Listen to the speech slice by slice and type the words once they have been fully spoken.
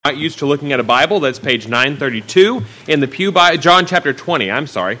used to looking at a Bible, that's page 932 in the Pew Bible, John chapter 20, I'm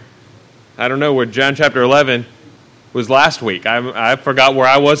sorry. I don't know where John chapter 11 was last week. I forgot where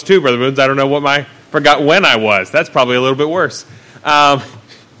I was too, Brother Boons. I don't know forgot when I was. That's probably a little bit worse.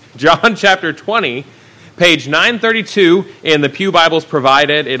 John chapter 20, page 932 in the Pew Bibles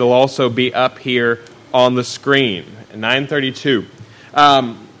provided. It'll also be up here on the screen. 932.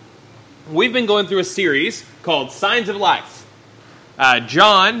 We've been going through a series called Signs of Life.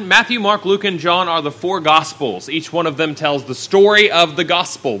 John, Matthew, Mark, Luke, and John are the four Gospels. Each one of them tells the story of the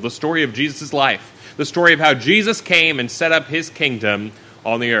Gospel, the story of Jesus' life, the story of how Jesus came and set up his kingdom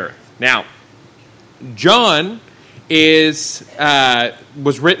on the earth. Now, John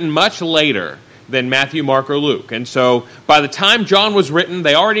was written much later than Matthew, Mark, or Luke. And so by the time John was written,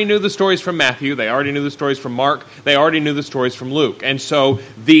 they already knew the stories from Matthew, they already knew the stories from Mark, they already knew the stories from Luke. And so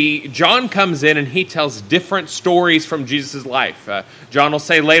John comes in and he tells different stories from Jesus' life. John will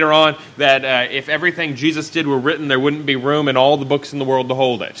say later on that if everything Jesus did were written, there wouldn't be room in all the books in the world to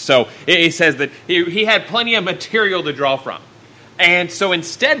hold it. So he says that he had plenty of material to draw from. And so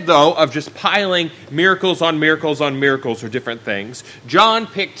instead, though, of just piling miracles on miracles on miracles or different things, John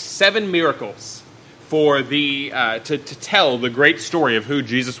picked 7 miracles for to tell the great story of who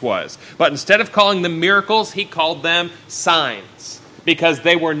Jesus was. But instead of calling them miracles, he called them signs. Because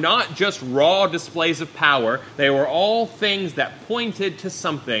they were not just raw displays of power, they were all things that pointed to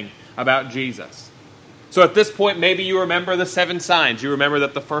something about Jesus. So at this point, maybe you remember the 7 signs. You remember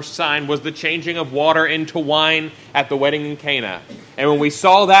that the first sign was the changing of water into wine at the wedding in Cana. And when we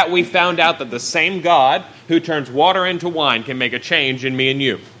saw that, we found out that the same God who turns water into wine can make a change in me and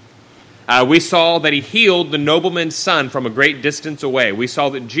you. We saw that he healed the nobleman's son from a great distance away. We saw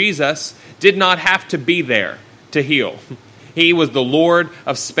that Jesus did not have to be there to heal. He was the Lord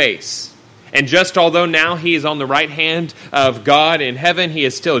of space. And just although now he is on the right hand of God in heaven, he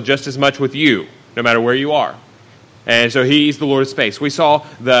is still just as much with you, no matter where you are. And so he's the Lord of space. We saw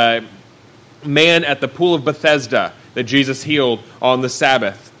the man at the pool of Bethesda that Jesus healed on the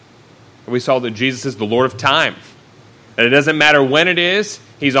Sabbath. We saw that Jesus is the Lord of time. And it doesn't matter when it is,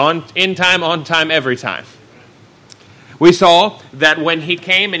 he's in time, on time, every time. We saw that when he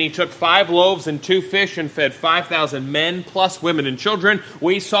came and he took 5 loaves and 2 fish and fed 5,000 men plus women and children,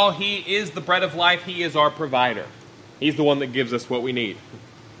 we saw he is the bread of life. He is our provider. He's the one that gives us what we need.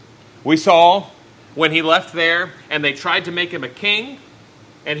 We saw when he left there and they tried to make him a king,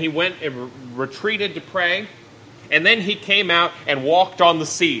 and he went and retreated to pray, and then he came out and walked on the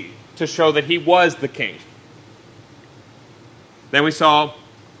sea to show that he was the king. Then we saw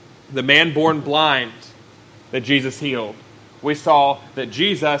the man born blind that Jesus healed. We saw that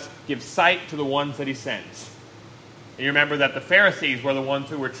Jesus gives sight to the ones that he sends. And you remember that the Pharisees were the ones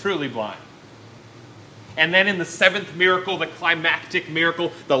who were truly blind. And then in the 7th miracle, the climactic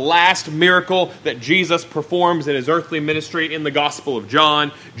miracle, the last miracle that Jesus performs in his earthly ministry in the Gospel of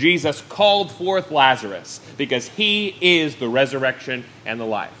John, Jesus called forth Lazarus because he is the resurrection and the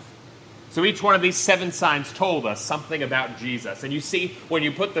life. So each one of these 7 signs told us something about Jesus. And you see, when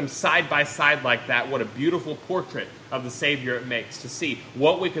you put them side by side like that, what a beautiful portrait of the Savior it makes to see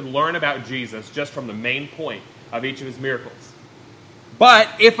what we can learn about Jesus just from the main point of each of his miracles. But,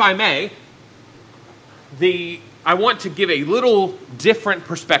 if I may, I want to give a little different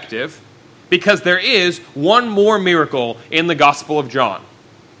perspective because there is one more miracle in the Gospel of John.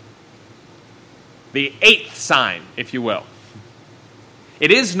 The 8th sign, if you will.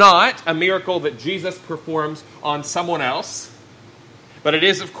 It is not a miracle that Jesus performs on someone else, but it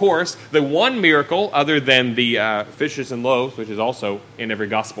is, of course, the one miracle other than the fishes and loaves, which is also in every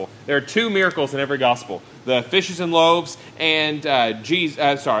gospel. There are 2 miracles in every gospel: the fishes and loaves and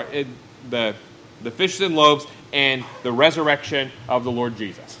the fishes and loaves and the resurrection of the Lord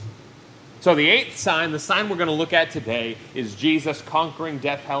Jesus. So the 8th sign, the sign we're going to look at today, is Jesus conquering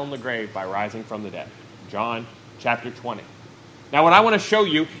death, hell, and the grave by rising from the dead. John chapter 20. Now, what I want to show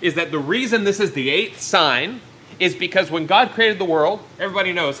you is that the reason this is the 8th sign is because when God created the world,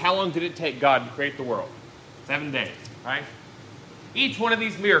 everybody knows, how long did it take God to create the world? 7 days, right? Each one of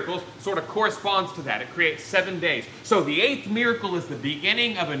these miracles sort of corresponds to that. It creates 7 days. So the 8th miracle is the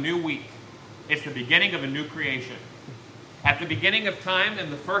beginning of a new week. It's the beginning of a new creation. At the beginning of time,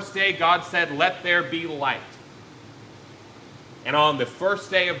 in the first day, God said, "Let there be light." And on the first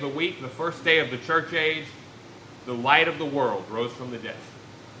day of the week, the first day of the church age, the light of the world rose from the dead.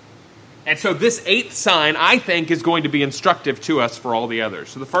 And so this 8th sign, I think, is going to be instructive to us for all the others.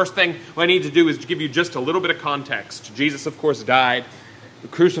 So the first thing I need to do is to give you just a little bit of context. Jesus, of course, died,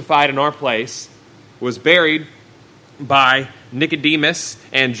 crucified in our place, was buried by Nicodemus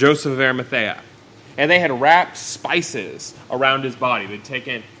and Joseph of Arimathea. And they had wrapped spices around his body. They'd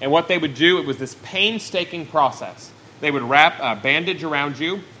taken, and what they would do, it was this painstaking process. They would wrap a bandage around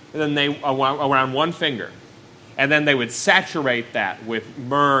you, and then around one finger. And then they would saturate that with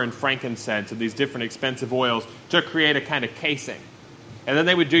myrrh and frankincense and these different expensive oils to create a kind of casing. And then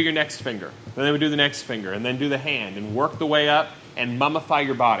they would do your next finger. Then they would do the next finger, and then do the hand, and work the way up and mummify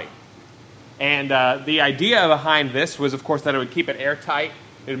your body. And the idea behind this was, of course, that it would keep it airtight.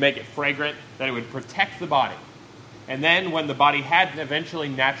 It would make it fragrant, that it would protect the body. And then when the body had eventually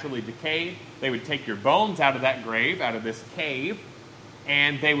naturally decayed, they would take your bones out of that grave, out of this cave,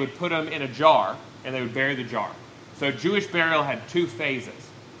 and they would put them in a jar, and they would bury the jar. So Jewish burial had two phases.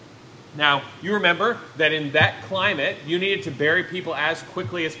 Now, you remember that in that climate, you needed to bury people as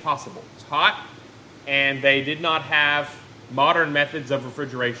quickly as possible. It's hot, and they did not have modern methods of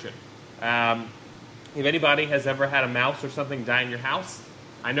refrigeration. If anybody has ever had a mouse or something die in your house,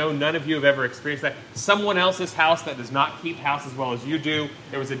 I know none of you have ever experienced that. Someone else's house that does not keep house as well as you do,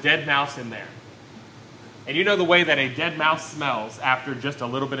 there was a dead mouse in there. And you know the way that a dead mouse smells after just a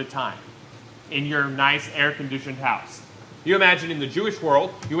little bit of time in your nice air-conditioned house. You imagine in the Jewish world,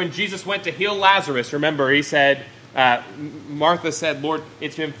 when Jesus went to heal Lazarus, remember he said, Martha said, Lord,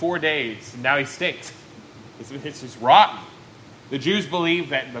 it's been 4 days, and now he stinks. It's just rotten. The Jews believed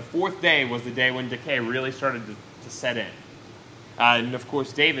that the fourth day was the day when decay really started to set in. And of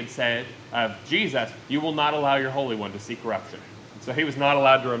course, David said of Jesus, you will not allow your Holy One to see corruption. So he was not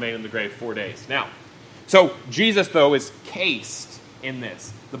allowed to remain in the grave 4 days. Now, so Jesus, though, is cased in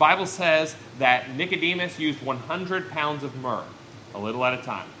this. The Bible says that Nicodemus used 100 pounds of myrrh, a little at a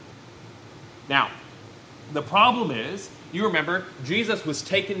time. Now, the problem is, you remember, Jesus was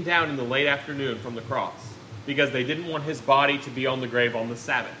taken down in the late afternoon from the cross because they didn't want his body to be on the grave on the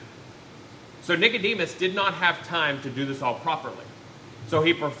Sabbath. So Nicodemus did not have time to do this all properly. So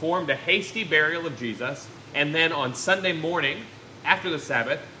he performed a hasty burial of Jesus, and then on Sunday morning, after the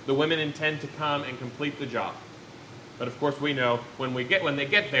Sabbath, the women intend to come and complete the job. But of course we know when they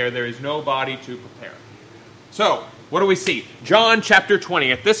get there, there is no body to prepare. So, what do we see? John chapter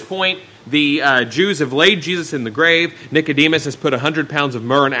 20. At this point, the Jews have laid Jesus in the grave. Nicodemus has put 100 pounds of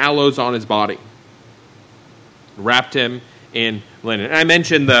myrrh and aloes on his body. Wrapped him in linen. And I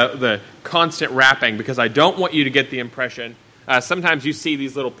mentioned the constant wrapping because I don't want you to get the impression. Sometimes you see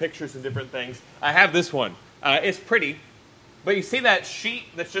these little pictures and different things. I have this one. It's pretty. But you see that sheet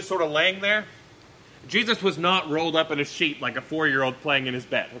that's just sort of laying there? Jesus was not rolled up in a sheet like a 4-year-old playing in his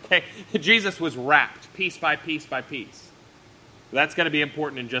bed, okay? Jesus was wrapped piece by piece by piece. That's going to be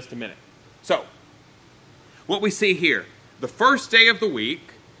important in just a minute. So, what we see here, the first day of the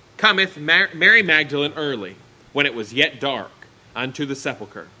week cometh Mary Magdalene early, when it was yet dark, unto the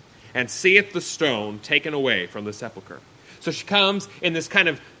sepulchre, and seeth the stone taken away from the sepulchre. So she comes in this kind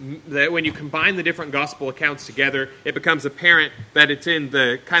of, when you combine the different gospel accounts together, it becomes apparent that it's in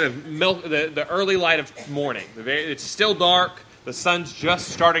the kind of the early light of morning. It's still dark. The sun's just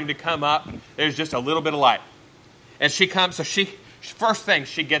starting to come up. There's just a little bit of light. And she comes, so first thing,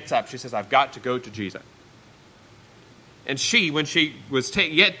 she gets up. She says, I've got to go to Jesus. And she, when she was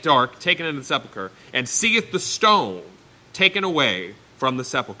yet dark, taken into the sepulchre, and seeth the stone taken away from the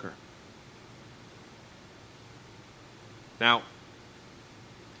sepulchre. Now,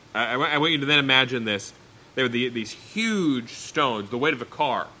 I want you to then imagine this. There would be these huge stones, the weight of a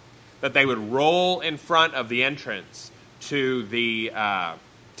car, that they would roll in front of the entrance to the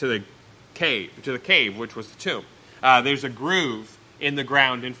cave, which was the tomb. There's a groove in the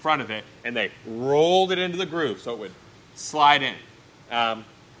ground in front of it, and they rolled it into the groove so it would slide in.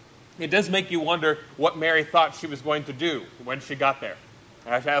 It does make you wonder what Mary thought she was going to do when she got there.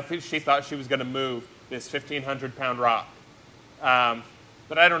 I think she thought she was going to move this 1,500-pound rock.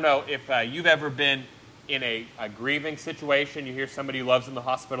 But I don't know if you've ever been in a grieving situation. You hear somebody you love's in the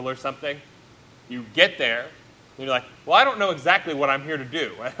hospital or something. You get there, and you're like, well, I don't know exactly what I'm here to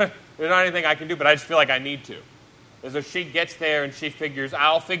do. There's not anything I can do, but I just feel like I need to. And so she gets there, and she figures,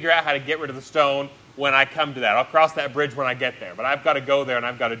 I'll figure out how to get rid of the stone when I come to that. I'll cross that bridge when I get there. But I've got to go there, and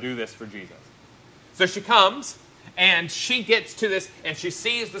I've got to do this for Jesus. So she comes, and she gets to this, and she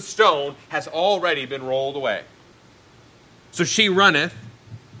sees the stone has already been rolled away. So she runneth.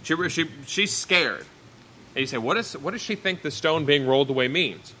 She's scared. And you say, what does she think the stone being rolled away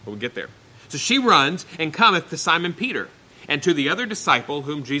means? Well, we'll get there. So she runs and cometh to Simon Peter and to the other disciple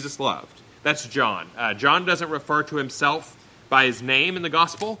whom Jesus loved. That's John. John doesn't refer to himself by his name in the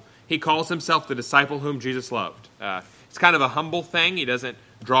gospel. He calls himself the disciple whom Jesus loved. It's kind of a humble thing. He doesn't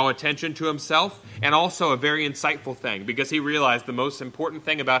draw attention to himself, and also a very insightful thing because he realized the most important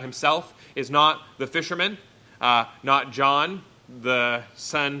thing about himself is not the fisherman, not John, the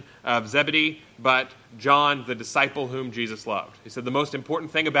son of Zebedee, but John, the disciple whom Jesus loved. He said, the most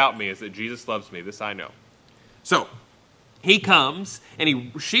important thing about me is that Jesus loves me. This I know. So he comes,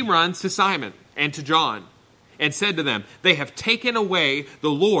 and she runs to Simon and to John and said to them, they have taken away the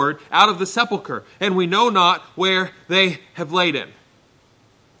Lord out of the sepulchre, and we know not where they have laid him.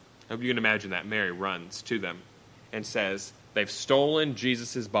 I hope you can imagine that. Mary runs to them and says, they've stolen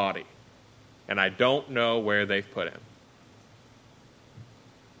Jesus' body, and I don't know where they've put him.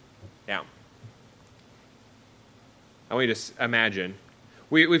 Now, I want you to imagine,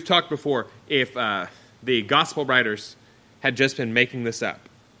 we've talked before, if the gospel writers had just been making this up.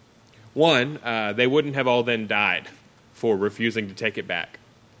 One, they wouldn't have all then died for refusing to take it back.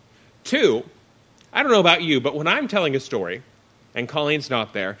 Two, I don't know about you, but when I'm telling a story, and Colleen's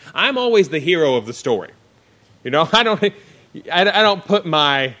not there, I'm always the hero of the story. You know, I don't put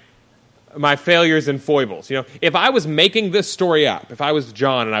my failures and foibles. You know, if I was making this story up, if I was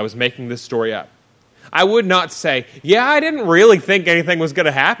John and I was making this story up, I would not say, yeah, I didn't really think anything was going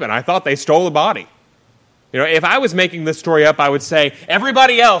to happen. I thought they stole the body. You know, if I was making this story up, I would say,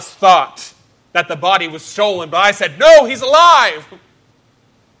 everybody else thought that the body was stolen, but I said, no, he's alive,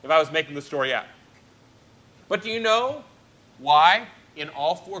 if I was making the story up. But do you know why in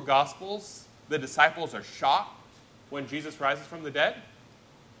all four Gospels the disciples are shocked when Jesus rises from the dead?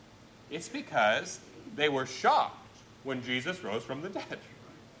 It's because they were shocked when Jesus rose from the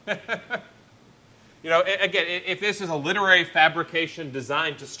dead. You know, again, if this is a literary fabrication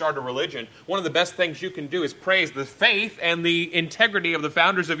designed to start a religion, one of the best things you can do is praise the faith and the integrity of the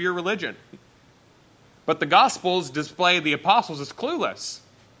founders of your religion. But the Gospels display the apostles as clueless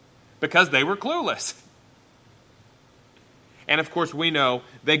because they were clueless. And of course, we know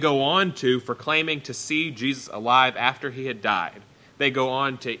they go on to, for claiming to see Jesus alive after he had died, they go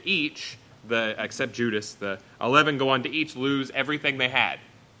on to each, except Judas, the 11 go on to each lose everything they had.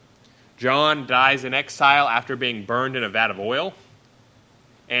 John dies in exile after being burned in a vat of oil,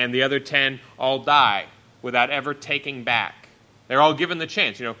 and the other 10 all die without ever taking back. They're all given the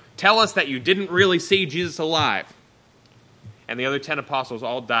chance, you know, tell us that you didn't really see Jesus alive. And the other 10 apostles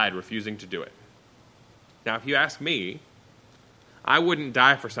all died refusing to do it. Now, if you ask me, I wouldn't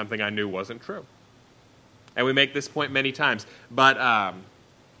die for something I knew wasn't true. And we make this point many times. But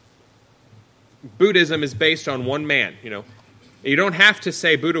Buddhism is based on one man. You know, you don't have to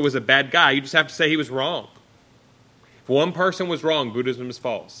say Buddha was a bad guy. You just have to say he was wrong. If one person was wrong, Buddhism is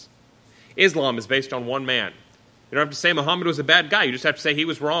false. Islam is based on one man. You don't have to say Muhammad was a bad guy. You just have to say he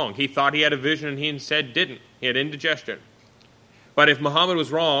was wrong. He thought he had a vision and he instead didn't. He had indigestion. But if Muhammad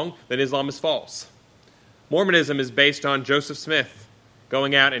was wrong, then Islam is false. Mormonism is based on Joseph Smith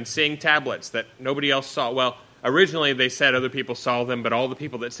going out and seeing tablets that nobody else saw. Well, originally they said other people saw them, but all the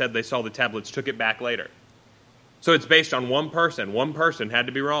people that said they saw the tablets took it back later. So it's based on one person. One person had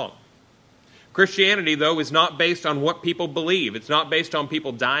to be wrong. Christianity, though, is not based on what people believe. It's not based on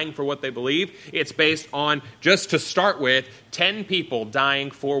people dying for what they believe. It's based on, just to start with, 10 people dying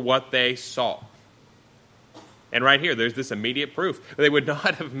for what they saw. And right here, there's this immediate proof. They would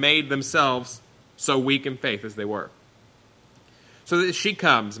not have made themselves so weak in faith as they were. So she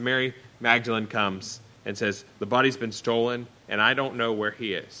comes, Mary Magdalene comes, and says, the body's been stolen, and I don't know where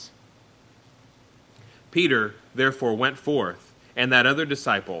he is. Peter, therefore, went forth, and that other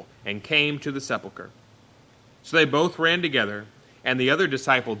disciple, and came to the sepulchre. So they both ran together, and the other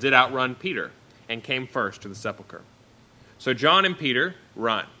disciple did outrun Peter, and came first to the sepulchre. So John and Peter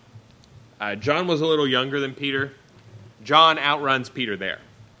run. John was a little younger than Peter. John outruns Peter there.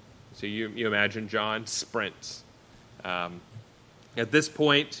 So you imagine John sprints. At this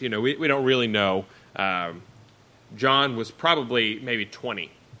point, you know, we don't really know. John was probably maybe 20.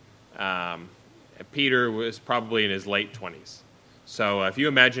 Peter was probably in his late 20s. So if you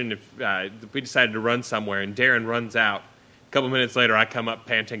imagine if we decided to run somewhere and Darren runs out, a couple minutes later I come up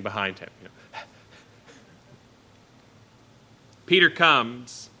panting behind him. You know. Peter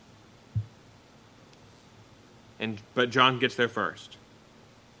comes, but John gets there first.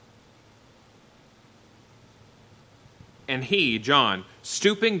 And he, John,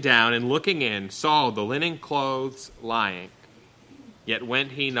 stooping down and looking in, saw the linen clothes lying, yet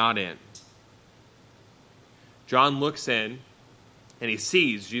went he not in. John looks in, and he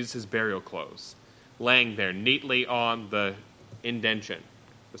sees Jesus' burial clothes laying there neatly on the indention,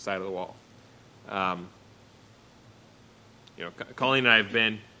 the side of the wall. Colleen and I have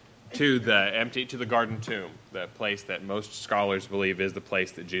been to the Garden Tomb, the place that most scholars believe is the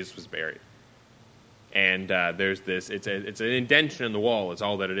place that Jesus was buried. And there's this, it's an indention in the wall is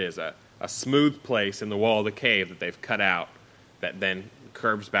all that it is, a smooth place in the wall of the cave that they've cut out that then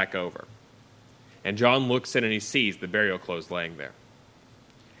curves back over. And John looks in and he sees the burial clothes laying there.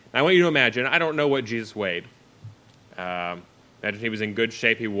 Now, I want you to imagine, I don't know what Jesus weighed. Imagine he was in good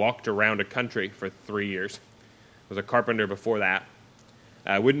shape. He walked around a country for 3 years. Was a carpenter before that.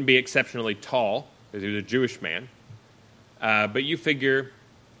 Wouldn't be exceptionally tall, because he was a Jewish man. But you figure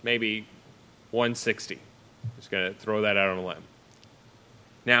maybe 160. Just going to throw that out on a limb.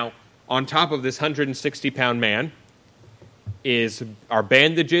 Now, on top of this 160-pound man are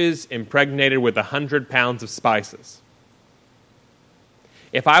bandages impregnated with 100 pounds of spices.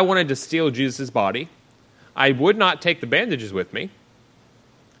 If I wanted to steal Jesus' body, I would not take the bandages with me,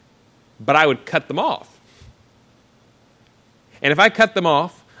 but I would cut them off. And if I cut them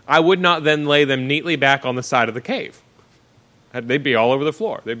off, I would not then lay them neatly back on the side of the cave. They'd be all over the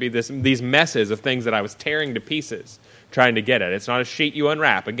floor. There'd be these messes of things that I was tearing to pieces trying to get at. It's not a sheet you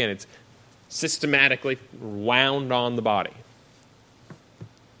unwrap. Again, it's systematically wound on the body.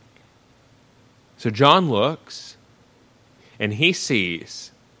 So John looks, and he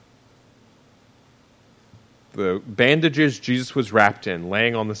sees the bandages Jesus was wrapped in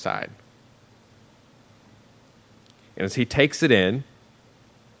laying on the side. And as he takes it in,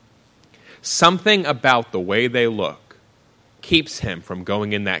 something about the way they look keeps him from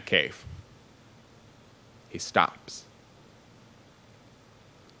going in that cave. He stops.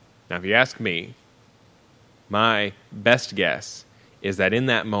 Now, if you ask me, my best guess is that in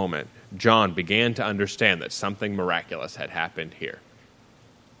that moment, John began to understand that something miraculous had happened here.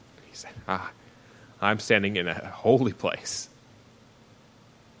 He said, I'm standing in a holy place.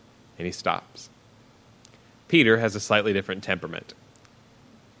 And he stops. Peter has a slightly different temperament.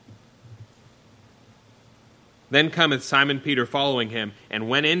 Then cometh Simon Peter following him, and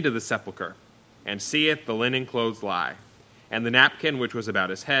went into the sepulchre, and seeth the linen clothes lie, and the napkin which was about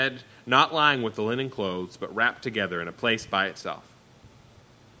his head, not lying with the linen clothes, but wrapped together in a place by itself.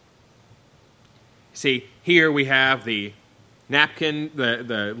 See, here we have the napkin,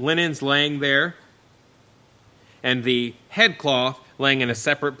 the linens laying there, and the headcloth laying in a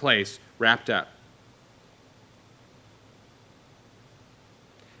separate place, wrapped up.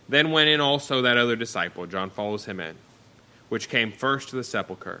 Then went in also that other disciple, John follows him in, which came first to the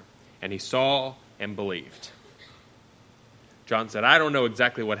sepulchre, and he saw and believed. John said, I don't know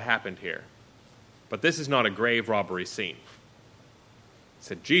exactly what happened here, but this is not a grave robbery scene. He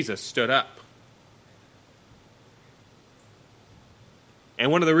said, Jesus stood up.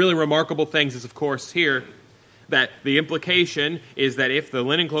 And one of the really remarkable things is, of course, here, that the implication is that if the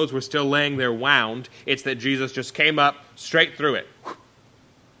linen clothes were still laying there wound, it's that Jesus just came up straight through it.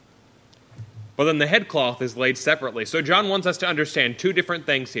 But then the headcloth is laid separately. So John wants us to understand two different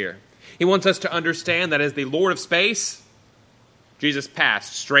things here. He wants us to understand that as the Lord of space, Jesus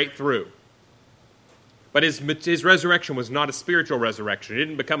passed straight through. But his resurrection was not a spiritual resurrection. He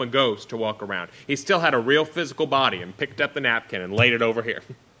didn't become a ghost to walk around. He still had a real physical body and picked up the napkin and laid it over here.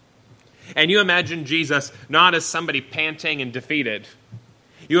 And you imagine Jesus not as somebody panting and defeated.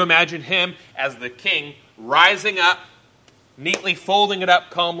 You imagine him as the king rising up, neatly folding it up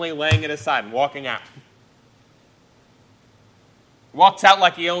calmly, laying it aside, and walking out. Walks out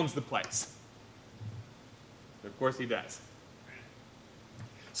like he owns the place. Of course he does.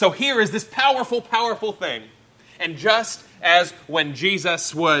 So here is this powerful, powerful thing. And just as when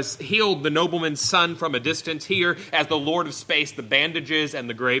Jesus was healed the nobleman's son from a distance, here, as the Lord of space, the bandages and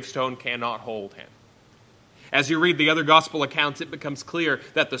the gravestone cannot hold him. As you read the other gospel accounts, it becomes clear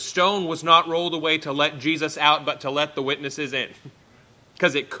that the stone was not rolled away to let Jesus out, but to let the witnesses in.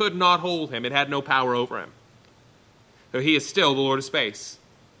 Because it could not hold him. It had no power over him. So he is still the Lord of space.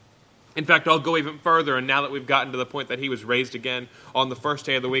 In fact, I'll go even further, and now that we've gotten to the point that he was raised again on the first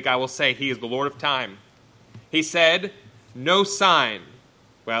day of the week, I will say he is the Lord of time. He said, no sign.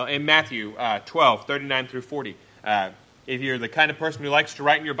 Well, in Matthew 12, 39 through 40, if you're the kind of person who likes to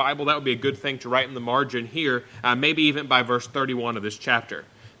write in your Bible, that would be a good thing to write in the margin here, maybe even by verse 31 of this chapter.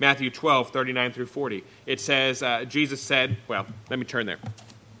 Matthew 12, 39 through 40. It says, Jesus said, well, let me turn there.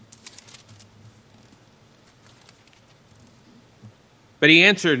 But he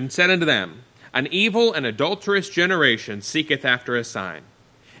answered and said unto them, an evil and adulterous generation seeketh after a sign,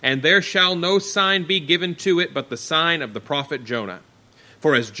 and there shall no sign be given to it but the sign of the prophet Jonah.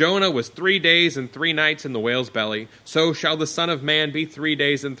 For as Jonah was 3 days and 3 nights in the whale's belly, so shall the Son of Man be 3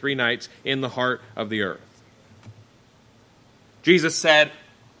 days and 3 nights in the heart of the earth. Jesus said,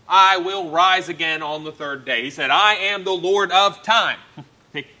 I will rise again on the third day. He said, I am the Lord of time.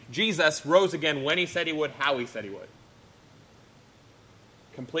 Jesus rose again when he said he would, how he said he would.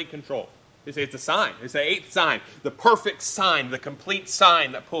 Complete control. They say it's a sign. It's the 8th sign, the perfect sign, the complete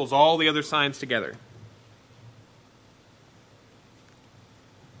sign that pulls all the other signs together.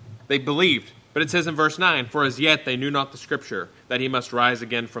 They believed But it says in verse 9, for as yet they knew not the scripture, that he must rise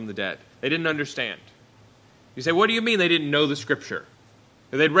again from the dead. They didn't understand. You say, what do you mean they didn't know the scripture?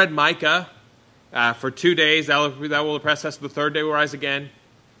 They'd read Micah, for 2 days, thou will oppress us, the third day will rise again.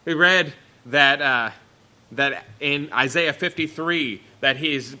 They read that in Isaiah 53, that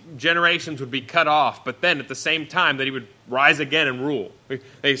his generations would be cut off, but then at the same time that he would rise again and rule.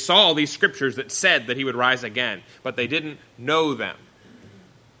 They saw all these scriptures that said that he would rise again, but they didn't know them.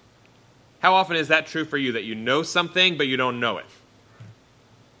 How often is that true for you, that you know something, but you don't know it?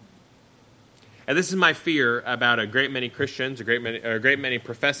 And this is my fear about a great many Christians, a great many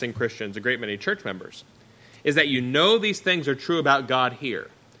professing Christians, a great many church members, is that you know these things are true about God here.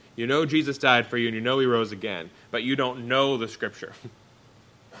 You know Jesus died for you, and you know he rose again, but you don't know the scripture.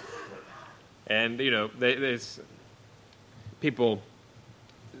 And, there's people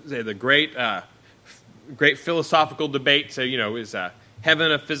say the great philosophical debate, so, is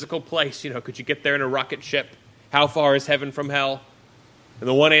heaven a physical place? Could you get there in a rocket ship? How far is heaven from hell? And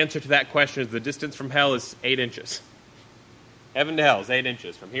the one answer to that question is the distance from hell is 8 inches. Heaven to hell is 8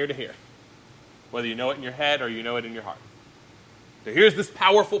 inches from here to here. Whether you know it in your head or you know it in your heart. So here's this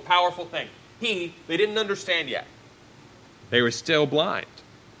powerful, powerful thing. They didn't understand yet. They were still blind.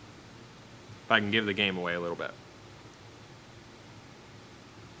 If I can give the game away a little bit.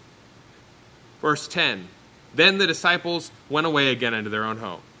 Verse 10. Then the disciples went away again into their own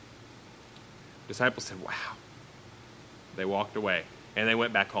home. The disciples said, wow. They walked away, and they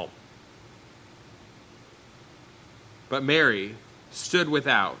went back home. But Mary stood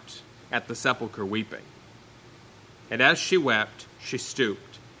without at the sepulchre weeping. And as she wept, she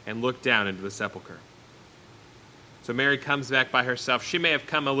stooped and looked down into the sepulchre. So Mary comes back by herself. She may have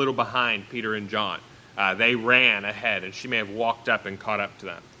come a little behind Peter and John. They ran ahead, and she may have walked up and caught up to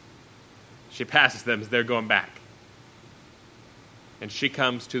them. She passes them as they're going back. And she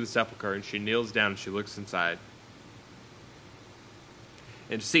comes to the sepulchre, and she kneels down, and she looks inside.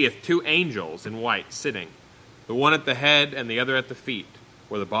 And seeth 2 angels in white sitting, the one at the head and the other at the feet,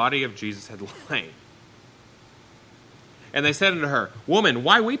 where the body of Jesus had lain. And they said unto her, Woman,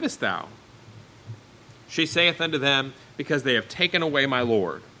 why weepest thou? She saith unto them, Because they have taken away my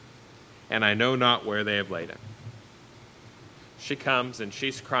Lord, and I know not where they have laid him. She comes, and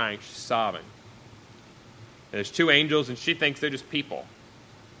she's crying, she's sobbing. And there's 2 angels, and she thinks they're just people.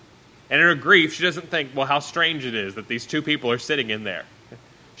 And in her grief, she doesn't think, well, how strange it is that these 2 people are sitting in there.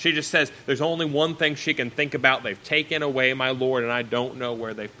 She just says, there's only one thing she can think about. They've taken away my Lord, and I don't know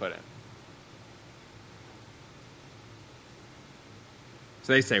where they've put him.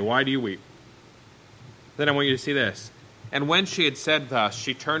 So they say, why do you weep? Then I want you to see this. And when she had said thus,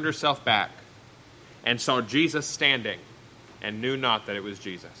 she turned herself back and saw Jesus standing and knew not that it was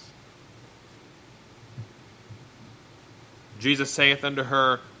Jesus. Jesus saith unto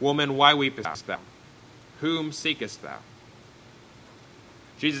her, Woman, why weepest thou? Whom seekest thou?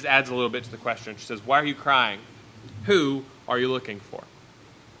 Jesus adds a little bit to the question. She says, why are you crying? Who are you looking for?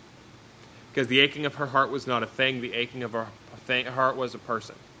 Because the aching of her heart was not a thing. The aching of her heart was a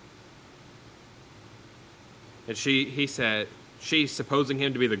person. And she said, she, supposing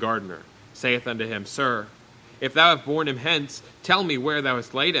him to be the gardener, saith unto him, Sir, if thou have borne him hence, tell me where thou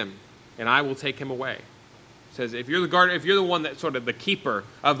hast laid him, and I will take him away. Says, if you're the gardener, if you're the one that's sort of the keeper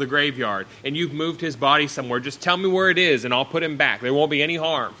of the graveyard, and you've moved his body somewhere, just tell me where it is, and I'll put him back. There won't be any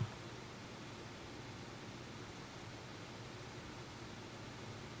harm.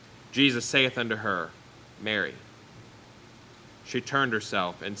 Jesus saith unto her, Mary. She turned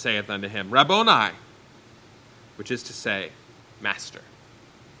herself and saith unto him, Rabboni, which is to say, Master.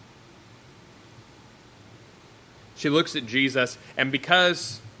 She looks at Jesus, and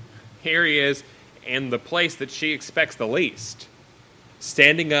because here he is in the place that she expects the least,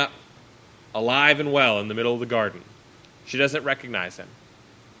 standing up, alive and well in the middle of the garden, she doesn't recognize him.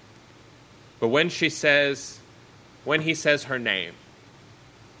 But when he says her name,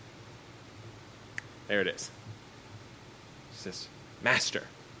 there it is. She says, Master.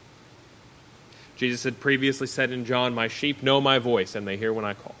 Jesus had previously said in John, My sheep know my voice, and they hear when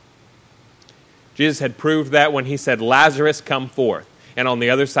I call. Jesus had proved that when he said, Lazarus, come forth. And on the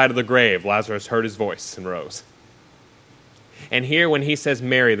other side of the grave, Lazarus heard his voice and rose. And here when he says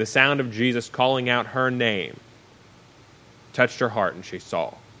Mary, the sound of Jesus calling out her name touched her heart, and she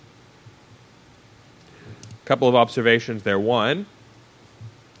saw. A couple of observations there. One,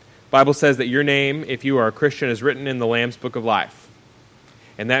 the Bible says that your name, if you are a Christian, is written in the Lamb's Book of Life.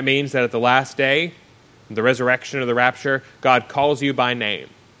 And that means that at the last day, the resurrection or the rapture, God calls you by name.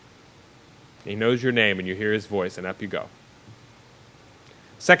 He knows your name, and you hear his voice, and up you go.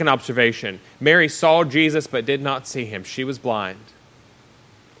 Second observation, Mary saw Jesus but did not see him. She was blind.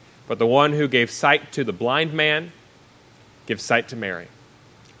 But the one who gave sight to the blind man gives sight to Mary.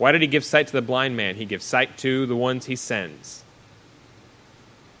 Why did he give sight to the blind man? He gives sight to the ones he sends.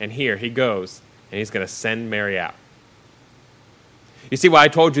 And here he goes, and he's going to send Mary out. You see why I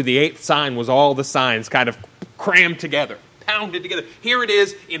told you the eighth sign was all the signs kind of crammed together, pounded together. Here it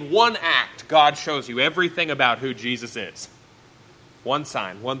is in one act. God shows you everything about who Jesus is. One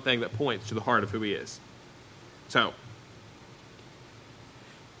sign, one thing that points to the heart of who he is. So,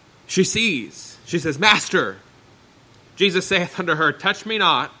 she sees. She says, Master. Jesus saith unto her, Touch me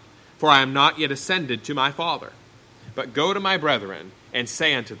not, for I am not yet ascended to my Father. But go to my brethren, and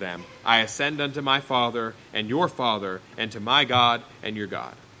say unto them, I ascend unto my Father, and your Father, and to my God, and your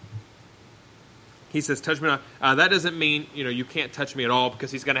God. He says, touch me not. That doesn't mean, you can't touch me at all,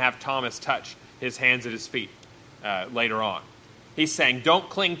 because he's going to have Thomas touch his hands at his feet later on. He's saying, don't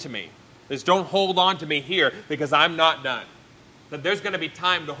cling to me. Just don't hold on to me here, because I'm not done. But there's going to be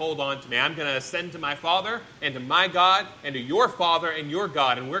time to hold on to me. I'm going to ascend to my Father, and to my God, and to your Father, and your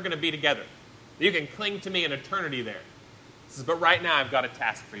God, and we're going to be together. You can cling to me in eternity there. He says, but right now I've got a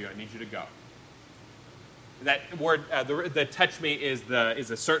task for you. I need you to go. That word, the touch me is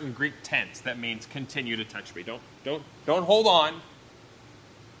a certain Greek tense that means continue to touch me. Don't hold on.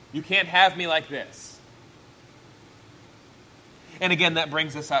 You can't have me like this. And again, that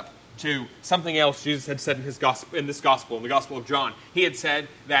brings us up to something else Jesus had said in the Gospel of John. He had said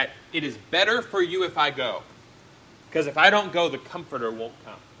that it is better for you if I go, because if I don't go, the Comforter won't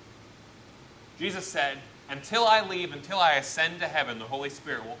come. Jesus said, until I leave, until I ascend to heaven, the Holy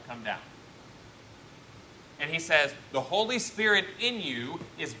Spirit won't come down. And he says, the Holy Spirit in you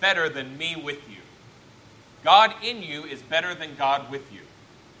is better than me with you. God in you is better than God with you.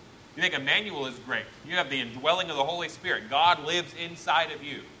 You think Emmanuel is great. You have the indwelling of the Holy Spirit. God lives inside of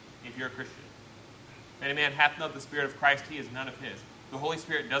you if you're a Christian. If any man hath not the Spirit of Christ, he is none of his. If the Holy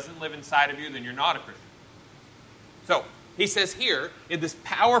Spirit doesn't live inside of you, then you're not a Christian. So, he says here, in this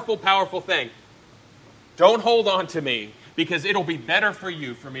powerful, powerful thing, don't hold on to me, because it'll be better for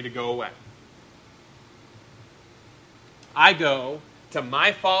you for me to go away. I go to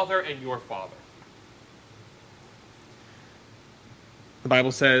my Father and your Father. The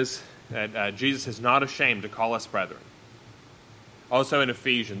Bible says that Jesus is not ashamed to call us brethren. Also in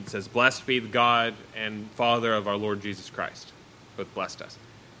Ephesians, it says, Blessed be the God and Father of our Lord Jesus Christ, who hath blessed us.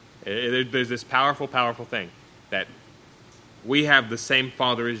 There's this powerful, powerful thing that we have the same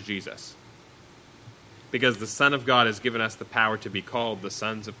Father as Jesus, because the Son of God has given us the power to be called the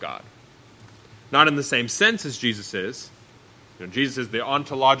sons of God. Not in the same sense as Jesus is. Jesus is the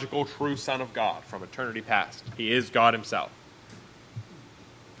ontological true Son of God from eternity past. He is God himself.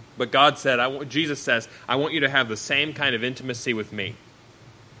 But Jesus says, I want you to have the same kind of intimacy with me.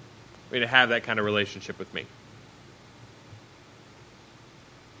 I want you to have that kind of relationship with me.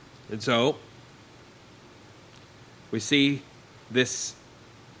 And so, we see this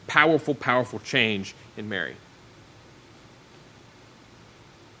powerful, powerful change in Mary.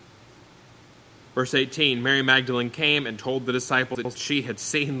 Verse 18, Mary Magdalene came and told the disciples that she had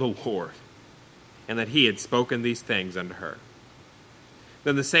seen the Lord, and that he had spoken these things unto her.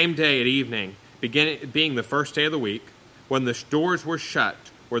 Then the same day at evening, being the first day of the week, when the doors were shut,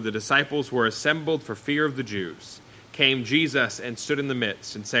 where the disciples were assembled for fear of the Jews, came Jesus and stood in the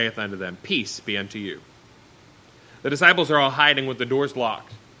midst, and saith unto them, Peace be unto you. The disciples are all hiding with the doors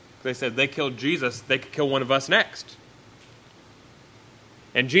locked. They said, they killed Jesus, they could kill one of us next.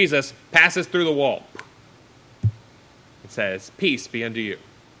 And Jesus passes through the wall. It says, Peace be unto you.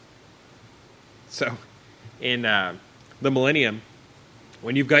 So, in the millennium,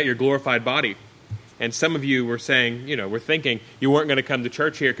 when you've got your glorified body, and some of you were saying, we're thinking you weren't going to come to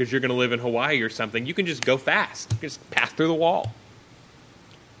church here because you're going to live in Hawaii or something, you can just go fast. You can just pass through the wall.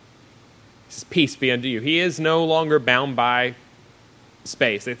 It says, Peace be unto you. He is no longer bound by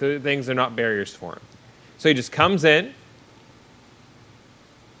space. Things are not barriers for him. So he just comes in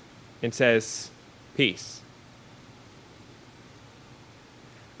and says, Peace.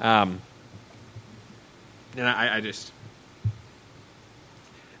 And I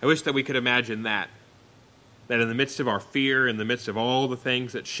wish that we could imagine that in the midst of our fear, in the midst of all the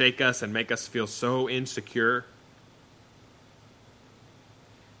things that shake us and make us feel so insecure,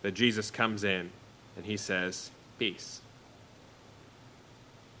 that Jesus comes in and he says, Peace.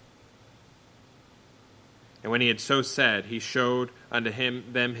 And when he had so said, he showed unto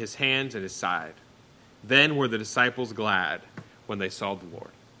them his hands and his side. Then were the disciples glad when they saw the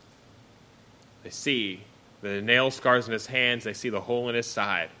Lord. They see the nail scars in his hands, they see the hole in his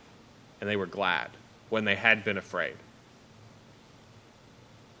side, and they were glad when they had been afraid.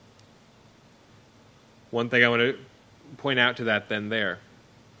 One thing I want to point out to that then there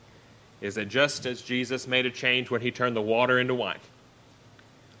is that just as Jesus made a change when he turned the water into wine,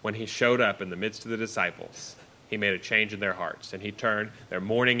 when he showed up in the midst of the disciples, he made a change in their hearts, and he turned their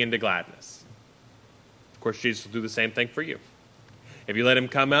mourning into gladness. Of course, Jesus will do the same thing for you. If you let him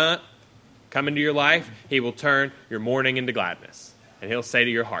come into your life, he will turn your mourning into gladness, and he'll say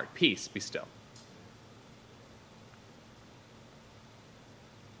to your heart, peace, be still.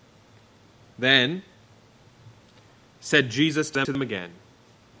 Then said Jesus to them again,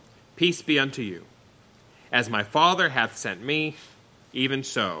 peace be unto you. As my Father hath sent me, even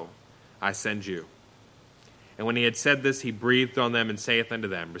so I send you. And when he had said this, he breathed on them and saith unto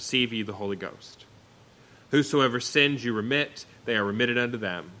them, receive ye the Holy Ghost. Whosoever sins you remit, they are remitted unto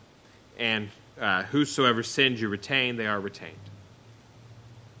them. And whosoever sins you retain, they are retained.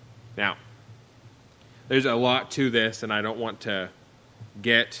 Now, there's a lot to this, and I don't want to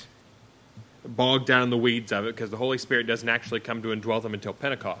get bogged down in the weeds of it, because the Holy Spirit doesn't actually come to indwell them until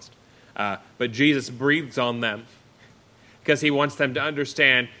Pentecost. But Jesus breathes on them because he wants them to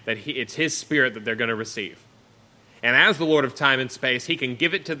understand that it's his Spirit that they're going to receive. And as the Lord of time and space, he can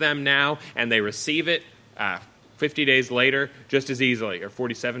give it to them now, and they receive it 50 days later just as easily, or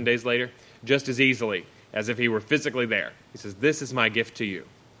 47 days later, just as easily as if he were physically there. He says, this is my gift to you.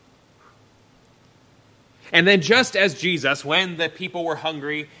 And then just as Jesus, when the people were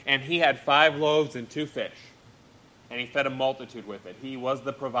hungry, and he had 5 loaves and 2 fish, and he fed a multitude with it, he was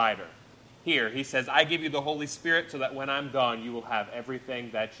the provider. Here, he says, I give you the Holy Spirit so that when I'm gone, you will have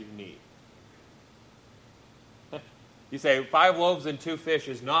everything that you need. You say, 5 loaves and 2 fish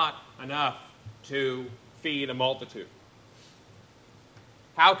is not enough to feed a multitude.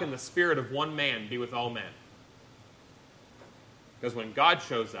 How can the spirit of one man be with all men? Because when God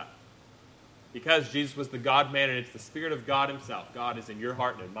shows up, because Jesus was the God-man and it's the Spirit of God himself, God is in your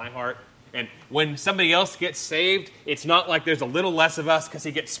heart and in my heart. And when somebody else gets saved, it's not like there's a little less of us because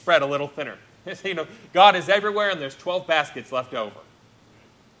he gets spread a little thinner. God is everywhere and there's 12 baskets left over.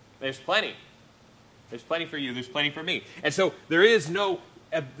 There's plenty. There's plenty for you. There's plenty for me. And so there's no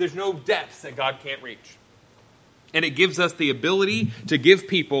depths that God can't reach. And it gives us the ability to give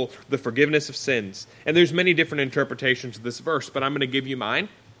people the forgiveness of sins. And there's many different interpretations of this verse, but I'm going to give you mine.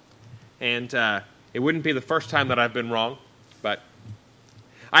 And it wouldn't be the first time that I've been wrong, but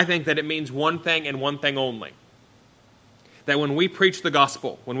I think that it means one thing and one thing only. That when we preach the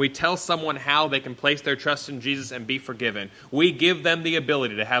gospel, when we tell someone how they can place their trust in Jesus and be forgiven, we give them the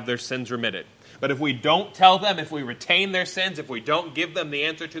ability to have their sins remitted. But if we don't tell them, if we retain their sins, if we don't give them the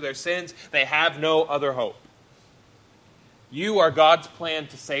answer to their sins, they have no other hope. You are God's plan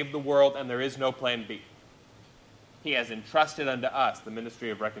to save the world, and there is no plan B. He has entrusted unto us the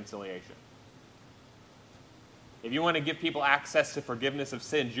ministry of reconciliation. If you want to give people access to forgiveness of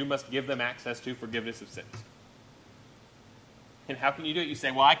sins, you must give them access to forgiveness of sins. And how can you do it? You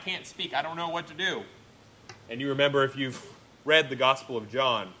say, well, I can't speak. I don't know what to do. And you remember, if you've read the Gospel of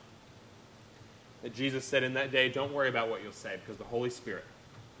John, that Jesus said in that day, don't worry about what you'll say, because the Holy Spirit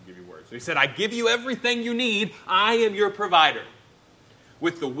will give you words. So he said, I give you everything you need. I am your provider.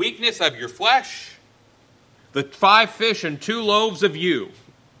 With the weakness of your flesh, the 5 fish and 2 loaves of you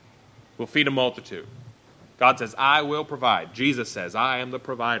will feed a multitude. God says, I will provide. Jesus says, I am the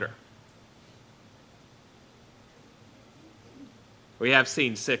provider. We have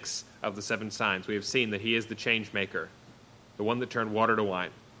seen 6 of the 7 signs. We have seen that he is the change maker, the one that turned water to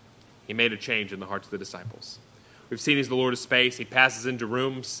wine. He made a change in the hearts of the disciples. We've seen he's the Lord of space. He passes into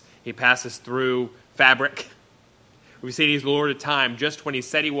rooms. He passes through fabric. We've seen he's the Lord of time, just when he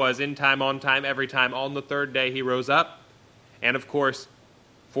said he was, in time, on time, every time. On the 3rd day he rose up. And of course,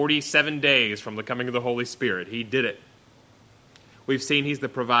 47 days from the coming of the Holy Spirit, he did it. We've seen he's the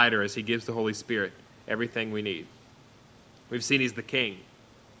provider as he gives the Holy Spirit everything we need. We've seen he's the king.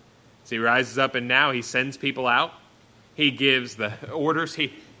 As he rises up and now he sends people out. He gives the orders.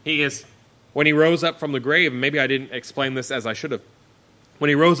 He is, when he rose up from the grave, and maybe I didn't explain this as I should have. When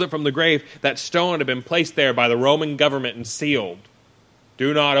he rose up from the grave, that stone had been placed there by the Roman government and sealed.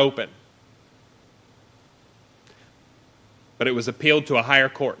 Do not open. But it was appealed to a higher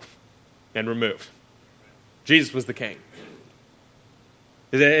court and removed. Jesus was the king.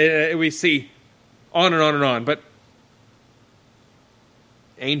 We see on and on and on, but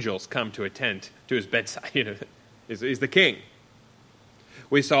angels come to attend to his bedside. He's the king.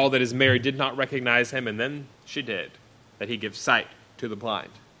 We saw that as Mary did not recognize him, and then she did, that he gives sight to the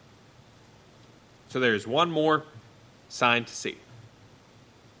blind. So there is one more sign to see.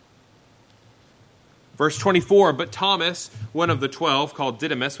 Verse 24, but Thomas, one of the 12, called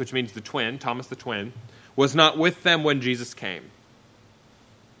Didymus, which means the twin, Thomas the twin, was not with them when Jesus came.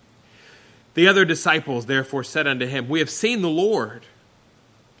 The other disciples therefore said unto him, we have seen the Lord.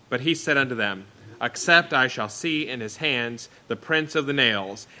 But he said unto them, Except I shall see in his hands the prints of the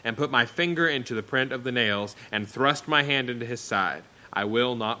nails, and put my finger into the print of the nails, and thrust my hand into his side, I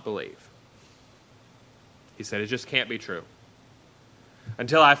will not believe. He said, it just can't be true.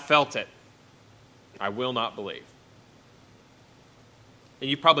 Until I felt it, I will not believe. And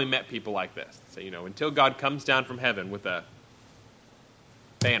you've probably met people like this. Say, until God comes down from heaven with a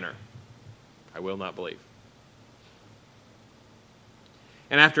banner, I will not believe.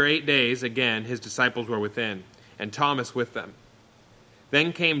 And after 8 days, again, his disciples were within, and Thomas with them.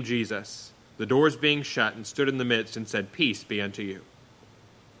 Then came Jesus, the doors being shut, and stood in the midst, and said, Peace be unto you.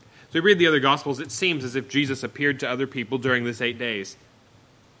 So we read the other Gospels, it seems as if Jesus appeared to other people during this 8 days.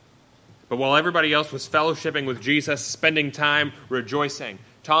 But while everybody else was fellowshipping with Jesus, spending time rejoicing,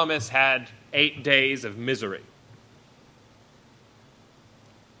 Thomas had 8 days of misery.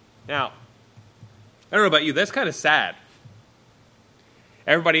 Now, I don't know about you, that's kind of sad.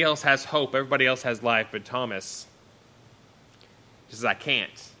 Everybody else has hope, everybody else has life, but Thomas says, I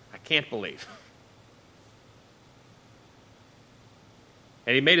can't believe.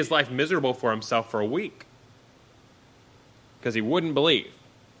 And he made his life miserable for himself for a week because he wouldn't believe.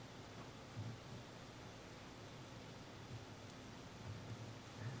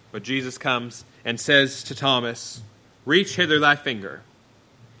 But Jesus comes and says to Thomas, Reach hither thy finger,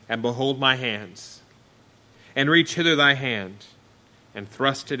 and behold my hands. And reach hither thy hand, and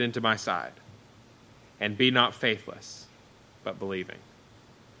thrust it into my side. And be not faithless, but believing.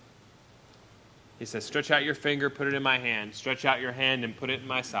 He says, stretch out your finger, put it in my hand. Stretch out your hand and put it in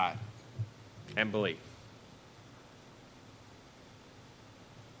my side. And believe.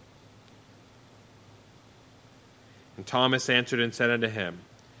 And Thomas answered and said unto him,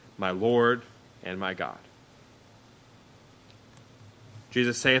 My Lord and my God.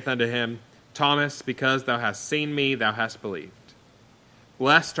 Jesus saith unto him, Thomas, because thou hast seen me, thou hast believed.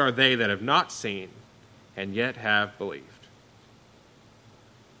 Blessed are they that have not seen, and yet have believed.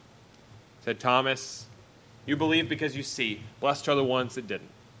 Said Thomas, you believe because you see. Blessed are the ones that didn't,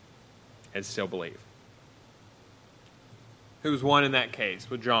 and still believe. Who's one in that case?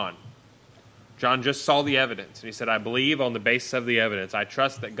 With John. John just saw the evidence, and he said, I believe on the basis of the evidence. I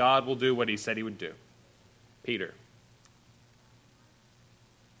trust that God will do what he said he would do. Peter.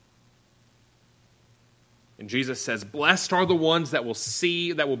 And Jesus says, blessed are the ones that will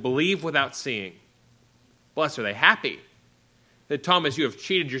see, that will believe without seeing. Blessed are they. Happy that, Thomas, you have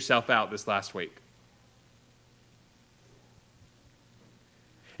cheated yourself out this last week.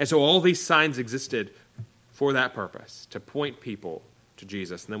 And so all these signs existed for that purpose, to point people to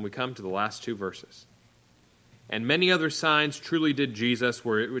Jesus. And then we come to the last two verses. And many other signs truly did Jesus,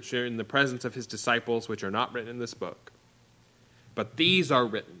 which are in the presence of his disciples, which are not written in this book. But these are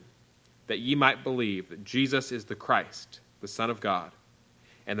written, that ye might believe that Jesus is the Christ, the Son of God,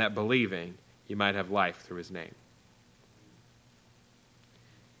 and that believing ye might have life through his name.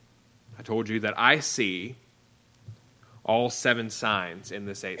 I told you that I see all 7 signs in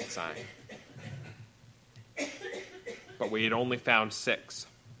this 8th sign. But we had only found 6.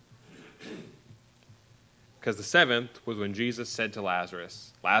 Because the 7th was when Jesus said to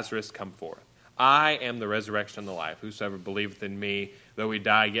Lazarus, Lazarus, come forth. I am the resurrection and the life. Whosoever believeth in me, though he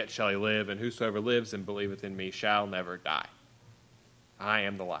die, yet shall he live. And whosoever lives and believeth in me shall never die. I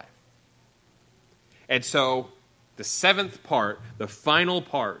am the life. And so, the 7th part, the final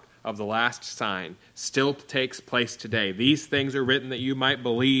part of the last sign, still takes place today. These things are written that you might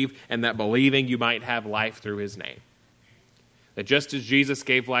believe, and that believing you might have life through his name. That just as Jesus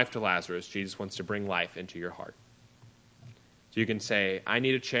gave life to Lazarus, Jesus wants to bring life into your heart. So you can say, I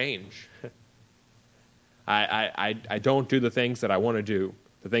need a change. I don't do the things that I want to do.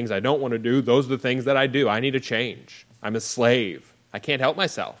 The things I don't want to do, those are the things that I do. I need a change. I'm a slave. I can't help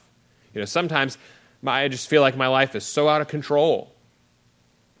myself. Sometimes I just feel like my life is so out of control.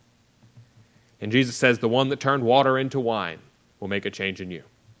 And Jesus says, the one that turned water into wine will make a change in you.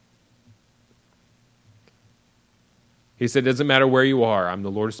 He said, it doesn't matter where you are, I'm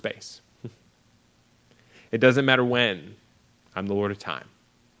the Lord of space. It doesn't matter when, I'm the Lord of time.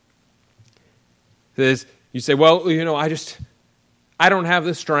 You say, well, I don't have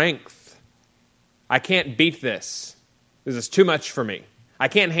the strength. I can't beat this. This is too much for me. I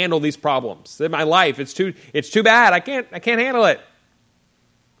can't handle these problems. In my life, it's too bad. I can't handle it.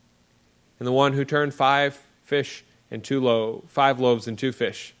 And the one who turned 5 loaves and 2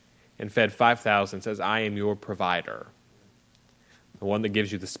 fish and fed 5,000 says, I am your provider. The one that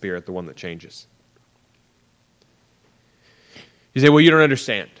gives you the Spirit, the one that changes. You say, well, you don't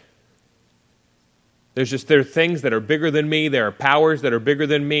understand. There are things that are bigger than me. There are powers that are bigger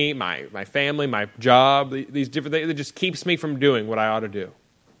than me. My family, my job, these different things. It just keeps me from doing what I ought to do.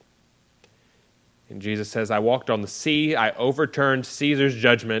 And Jesus says, I walked on the sea. I overturned Caesar's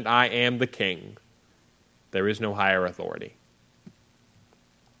judgment. I am the king. There is no higher authority.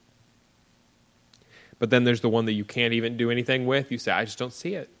 But then there's the one that you can't even do anything with. You say, I just don't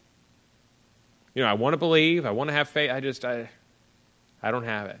see it. I want to believe. I want to have faith. I don't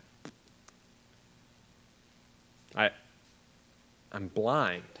have it. I'm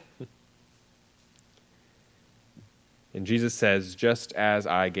blind. And Jesus says, just as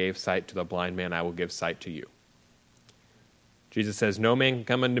I gave sight to the blind man, I will give sight to you. Jesus says, no man can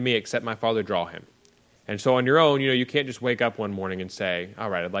come unto me except my Father draw him. And so on your own, you can't just wake up one morning and say, all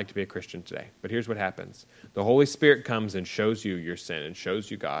right, I'd like to be a Christian today. But here's what happens. The Holy Spirit comes and shows you your sin and shows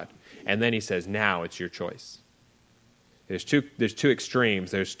you God. And then he says, now it's your choice. There's two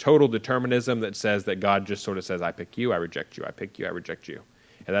extremes. There's total determinism that says that God just sort of says, I pick you, I reject you, I pick you, I reject you.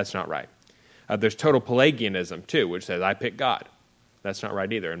 And that's not right. There's total Pelagianism, too, which says, I pick God. That's not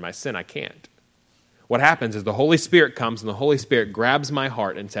right either. In my sin, I can't. What happens is the Holy Spirit comes and the Holy Spirit grabs my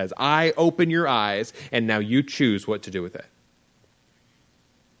heart and says, I open your eyes, and now you choose what to do with it.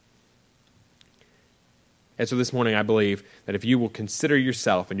 And so this morning I believe that if you will consider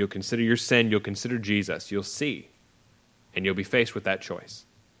yourself and you'll consider your sin, you'll consider Jesus, you'll see, and you'll be faced with that choice.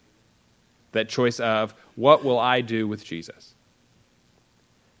 That choice of, what will I do with Jesus?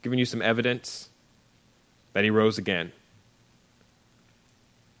 Giving you some evidence that he rose again.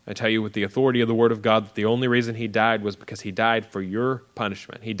 I tell you with the authority of the Word of God that the only reason he died was because he died for your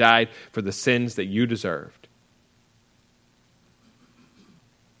punishment. He died for the sins that you deserved.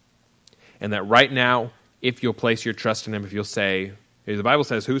 And that right now, if you'll place your trust in him, if you'll say, the Bible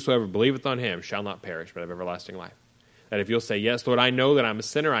says, whosoever believeth on him shall not perish, but have everlasting life. That if you'll say, yes, Lord, I know that I'm a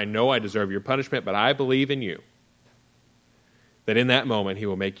sinner, I know I deserve your punishment, but I believe in you, that in that moment he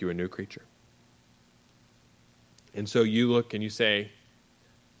will make you a new creature. And so you look and you say,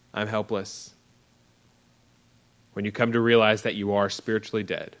 I'm helpless. When you come to realize that you are spiritually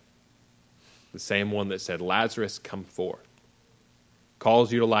dead, the same one that said, Lazarus, come forth,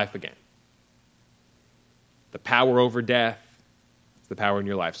 calls you to life again. The power over death is the power in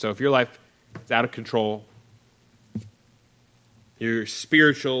your life. So if your life is out of control, your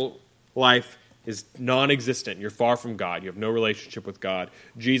spiritual life is non-existent, you're far from God, you have no relationship with God,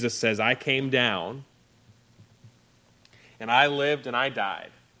 Jesus says, I came down and I lived and I died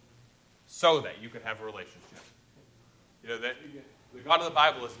so that you could have a relationship. That the God of the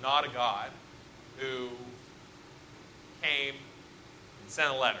Bible is not a God who came and sent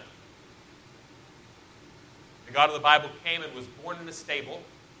a letter. The God of the Bible came and was born in a stable,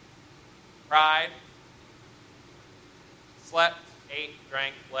 cried, slept, ate,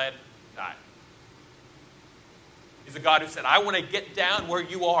 drank, bled, died. He's a God who said, I want to get down where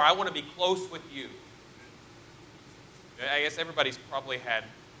you are. I want to be close with you. I guess everybody's probably had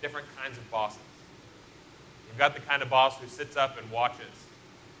different kinds of bosses. You've got the kind of boss who sits up and watches,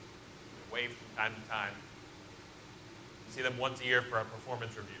 and waves from time to time. You see them once a year for a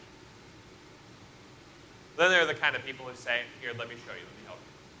performance review. Then there are the kind of people who say, here, let me show you, let me help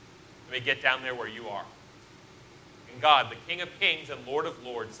you. Let me get down there where you are. And God, the King of Kings and Lord of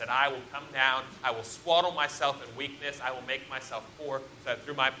Lords, said, I will come down, I will swaddle myself in weakness, I will make myself poor, so that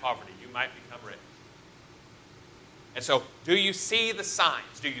through my poverty you might become rich. And so, do you see the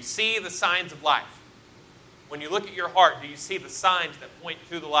signs? Do you see the signs of life? When you look at your heart, do you see the signs that point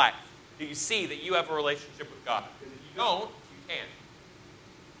to the life? Do you see that you have a relationship with God? Because if you don't, you can't.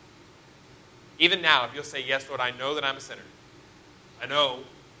 Even now, if you'll say, yes, Lord, I know that I'm a sinner. I know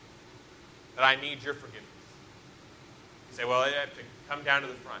that I need your forgiveness. You say, well, I have to come down to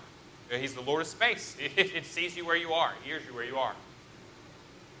the front. He's the Lord of space. It sees you where you are. It hears you where you are.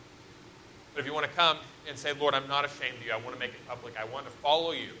 But if you want to come and say, Lord, I'm not ashamed of you. I want to make it public. I want to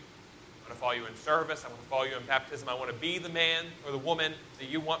follow you. I want to follow you in service. I want to follow you in baptism. I want to be the man or the woman that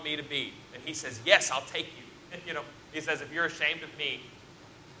you want me to be. And he says, yes, I'll take you. He says, if you're ashamed of me,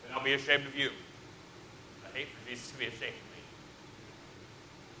 then I'll be ashamed of you. I hate for Jesus to be ashamed of me.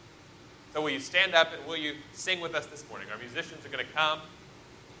 So will you stand up and will you sing with us this morning? Our musicians are going to come.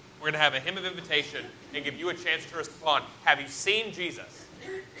 We're going to have a hymn of invitation and give you a chance to respond. Have you seen Jesus?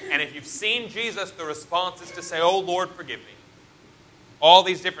 And if you've seen Jesus, the response is to say, oh, Lord, forgive me. All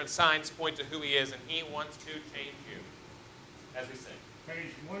these different signs point to who he is, and he wants to change you. As we sing.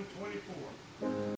 Page 124.